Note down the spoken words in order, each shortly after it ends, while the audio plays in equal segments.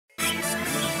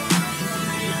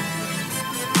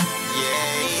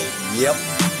Yep.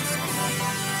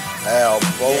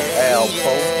 Alpo.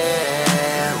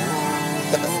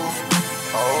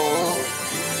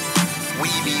 We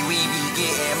be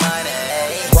getting money.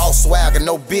 Raw swagger,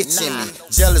 no bitch in me.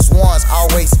 Jealous ones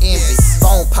always envy.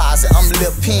 Phone posit, I'm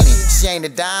Lil Penny. She ain't a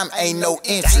dime, ain't no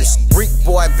interest. Brick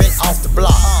boy been off the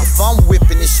block. If I'm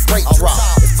whipping, it's straight drop.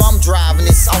 If I'm driving,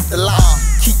 it's off the lot.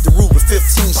 Keep the Ruger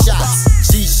 15 shots.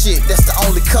 G shit, that's the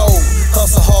only code.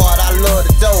 Hustle hard, I love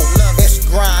the dough. Extra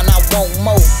grind, I want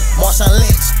more. Marshawn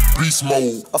Lynch, beast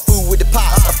mode. a fool with the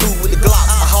pops, a fool with the glocks.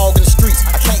 A hog in the streets,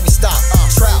 I can't be stopped.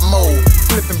 Trap mode,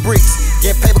 flipping bricks,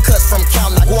 getting paper cuts from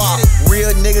counting the guap. Real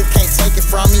nigga can't take it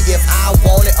from me. If I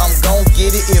want it, I'm gon'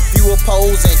 get it. If you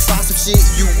oppose and try some shit,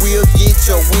 you will get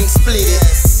your wings split it.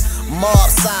 Mob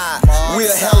side, we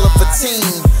a hell of a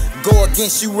team. Go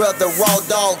against you, rather raw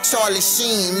dog Charlie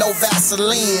Sheen, no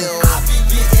Vaseline. I be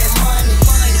getting money.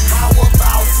 How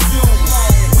about you?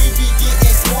 We be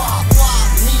getting guap.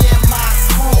 Me and my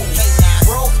crew.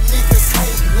 Broke niggas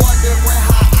hate, wondering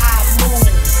how I move.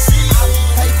 I be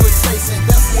paper chasing,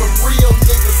 that's what real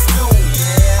niggas do.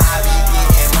 I be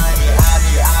getting money. I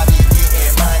be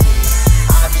getting money.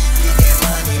 I be getting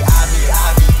money.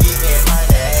 I be getting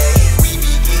money. We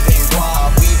be getting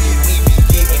guap. We be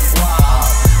getting guap.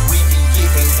 We be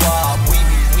getting guap. We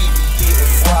be getting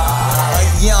guap. A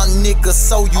young nigga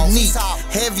so unique,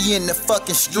 heavy in the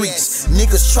fucking streets.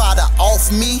 Niggas try to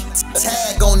off me,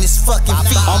 tag on this fucking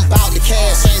feet. I'm bout the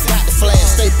cash, ain't got the flash.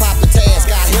 Stay poppin' tags,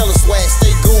 got hella swag.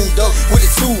 Stay gooned up with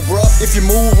it too, bruh. If you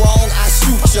move wrong, I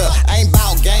shoot ya. Ain't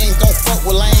bout games, don't fuck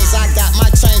with lanes. I got my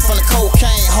chain from the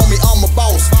cocaine, homie. I'm a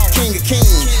boss, king of king.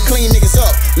 Clean niggas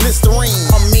up, Listerine.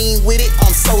 I'm mean with it,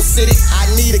 I'm so acidic. I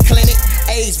need a clinic.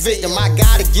 AIDS victim, I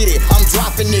gotta get it. I'm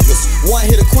dropping niggas, one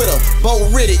hit a quitter, Bo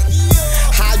Riddick.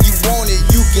 How you want it,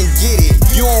 you can get it.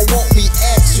 You don't want me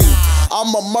at you.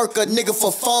 I'm a murk a nigga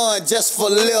for fun, just for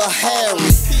Lil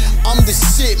Harry. I'm the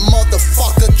shit,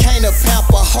 motherfucker, can't a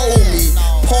pamper hold me.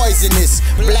 Poisonous,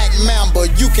 black mamba,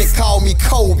 you can call me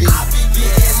Kobe. I be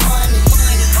getting